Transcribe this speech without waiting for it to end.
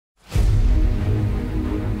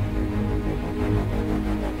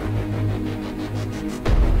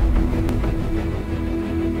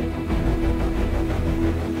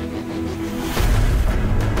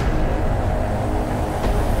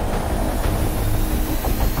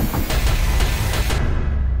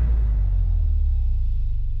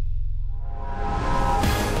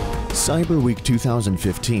Cyber Week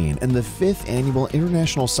 2015 and the 5th Annual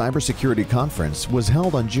International Cybersecurity Conference was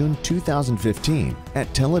held on June 2015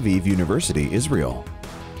 at Tel Aviv University, Israel.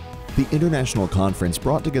 The international conference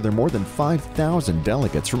brought together more than 5,000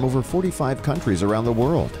 delegates from over 45 countries around the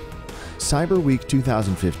world. Cyber Week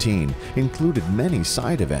 2015 included many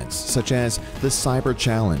side events such as the Cyber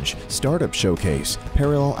Challenge, Startup Showcase,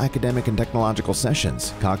 parallel academic and technological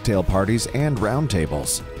sessions, cocktail parties, and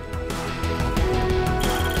roundtables.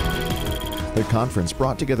 The conference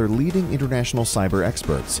brought together leading international cyber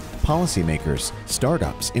experts, policymakers,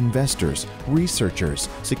 startups, investors, researchers,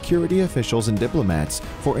 security officials, and diplomats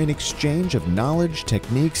for an exchange of knowledge,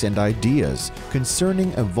 techniques, and ideas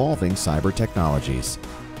concerning evolving cyber technologies.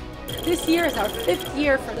 This year is our 5th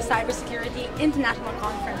year for the Cybersecurity International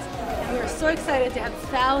Conference, and we are so excited to have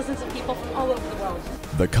thousands of people from all over the world.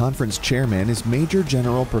 The conference chairman is Major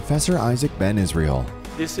General Professor Isaac Ben Israel.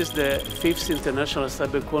 This is the 5th International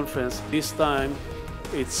Cyber Conference. This time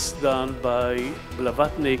it's done by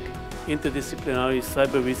Blavatnik Interdisciplinary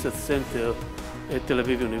Cyber Research Center at Tel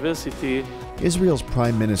Aviv University. Israel's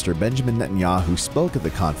Prime Minister Benjamin Netanyahu spoke at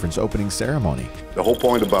the conference opening ceremony. The whole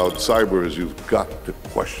point about cyber is you've got to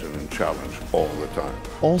question and challenge all the time.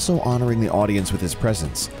 Also honoring the audience with his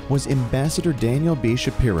presence was Ambassador Daniel B.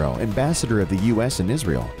 Shapiro, Ambassador of the U.S. in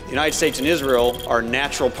Israel. The United States and Israel are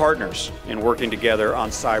natural partners in working together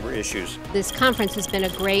on cyber issues. This conference has been a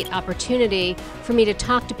great opportunity for me to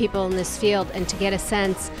talk to people in this field and to get a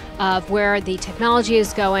sense of where the technology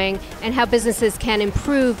is going and how businesses can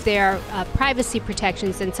improve their privacy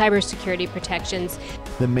protections and cybersecurity protections.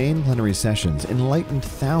 The main plenary sessions enlightened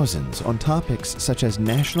thousands on topics such as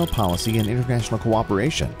national policy and international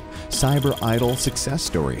cooperation, cyber idol success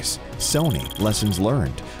stories, Sony lessons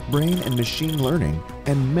learned, brain and machine learning,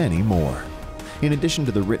 and many more. In addition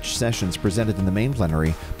to the rich sessions presented in the main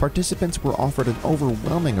plenary, participants were offered an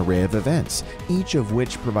overwhelming array of events, each of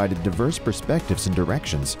which provided diverse perspectives and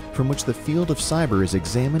directions from which the field of cyber is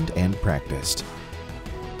examined and practiced.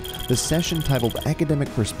 The session titled Academic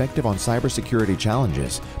Perspective on Cybersecurity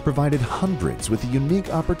Challenges provided hundreds with a unique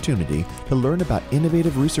opportunity to learn about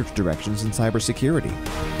innovative research directions in cybersecurity.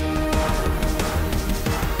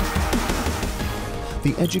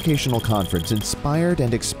 The educational conference inspired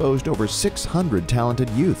and exposed over 600 talented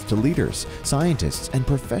youth to leaders, scientists, and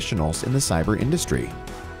professionals in the cyber industry.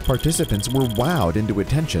 Participants were wowed into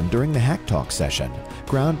attention during the Hack Talk session.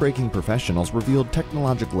 Groundbreaking professionals revealed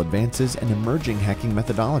technological advances and emerging hacking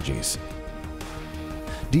methodologies.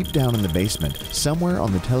 Deep down in the basement, somewhere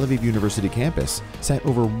on the Tel Aviv University campus, sat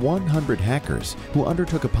over 100 hackers who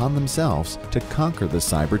undertook upon themselves to conquer the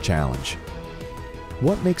cyber challenge.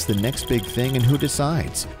 What makes the next big thing and who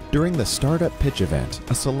decides? During the Startup Pitch event,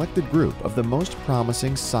 a selected group of the most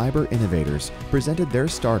promising cyber innovators presented their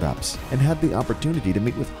startups and had the opportunity to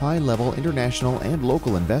meet with high-level international and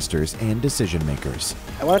local investors and decision makers.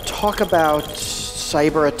 I want to talk about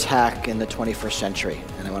cyber attack in the 21st century,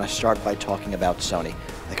 and I want to start by talking about Sony,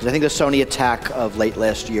 because I think the Sony attack of late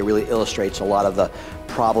last year really illustrates a lot of the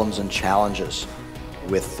problems and challenges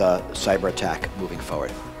with cyber attack moving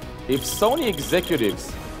forward. If Sony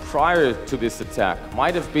executives prior to this attack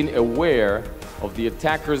might have been aware of the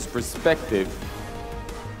attacker's perspective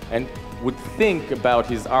and would think about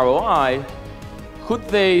his ROI, could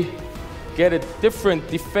they get a different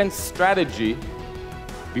defense strategy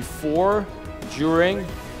before, during,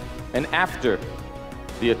 and after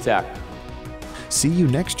the attack? See you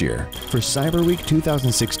next year for Cyber Week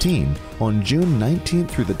 2016 on June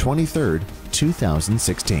 19th through the 23rd,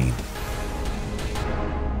 2016.